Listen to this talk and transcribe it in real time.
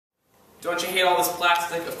Don't you hate all this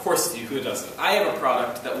plastic? Of course you do, who doesn't? I have a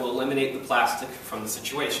product that will eliminate the plastic from the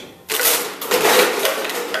situation.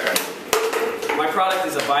 My product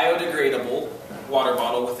is a biodegradable water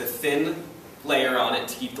bottle with a thin layer on it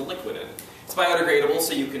to keep the liquid in. It's biodegradable,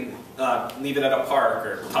 so you can leave it at a park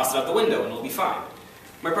or toss it out the window and it'll be fine.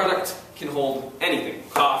 My product can hold anything: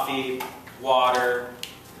 coffee, water,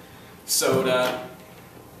 soda.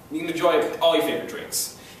 You can enjoy all your favorite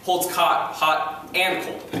drinks. Holds hot and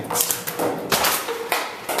cold things.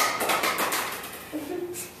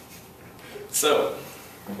 So,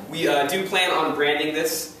 we do plan on branding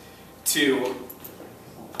this to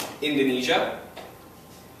Indonesia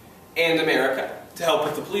and America to help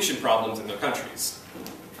with the pollution problems in their countries.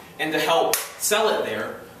 And to help sell it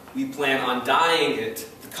there, we plan on dyeing it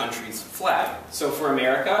the country's flag. So for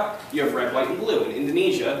America, you have red, white, and blue. In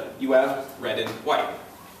Indonesia, you have red and white.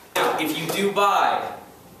 Now, if you do buy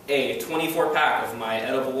a 24-pack of my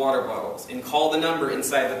edible water bottles and call the number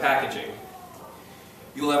inside the packaging,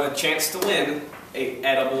 you'll have a chance to win an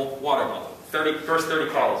edible water bottle. First 30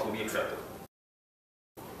 calls will be accepted.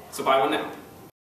 So buy one now.